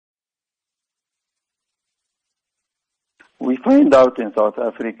We find out in South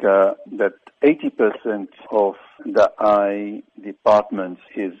Africa that 80% of the eye departments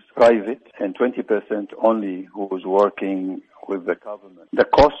is private and 20% only who is working with the government. The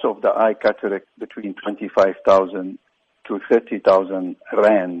cost of the eye cataract between 25,000 to 30,000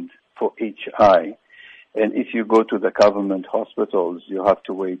 rand for each eye. And if you go to the government hospitals, you have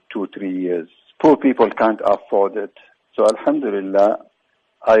to wait 2-3 years. Poor people can't afford it. So alhamdulillah,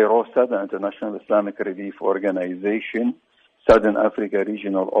 IROSA, the International Islamic Relief Organization, Southern Africa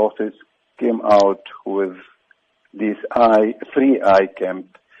Regional Office, came out with this free eye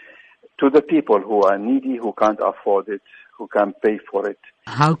camp to the people who are needy, who can't afford it, who can't pay for it.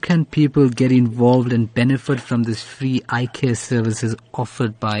 How can people get involved and benefit from this free eye care services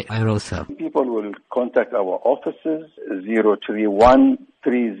offered by IROSA? People will contact our offices,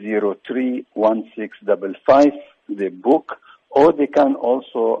 031-303-1655, they book, or they can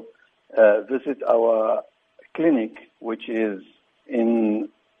also visit our clinic, which is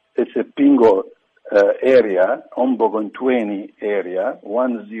it's a Pingo area, Ombogon 20 area,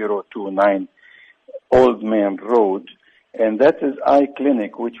 1029 Old Main Road. And that is eye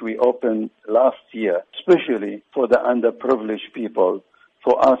clinic, which we opened last year, especially for the underprivileged people,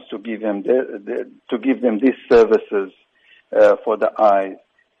 for us to give them these services for the eyes.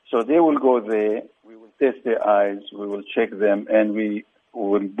 So they will go there, we will test their eyes, we will check them, and we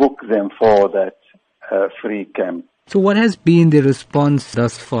will book them for that free camp. So what has been the response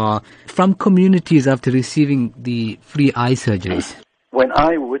thus far from communities after receiving the free eye surgeries? When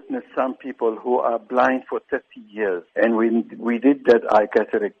I witnessed some people who are blind for 30 years, and we did that eye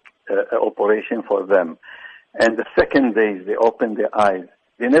cataract operation for them, and the second day they opened their eyes,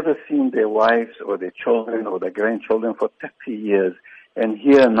 they never seen their wives or their children or their grandchildren for 30 years, and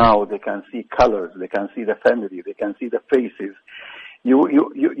here now they can see colors, they can see the family, they can see the faces.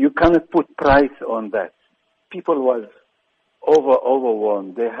 You cannot put price on that. People was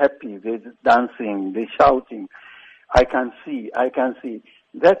overwhelmed. They're happy. They're dancing. They're shouting. I can see.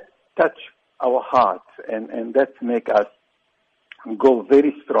 That touch our heart, and that make us go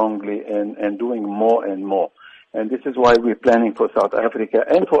very strongly and doing more and more. And this is why we're planning for South Africa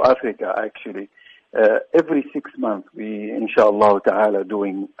and for Africa, actually. Every 6 months, we, inshallah ta'ala,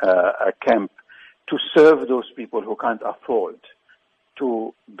 doing a camp to serve those people who can't afford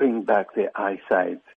to bring back their eyesight.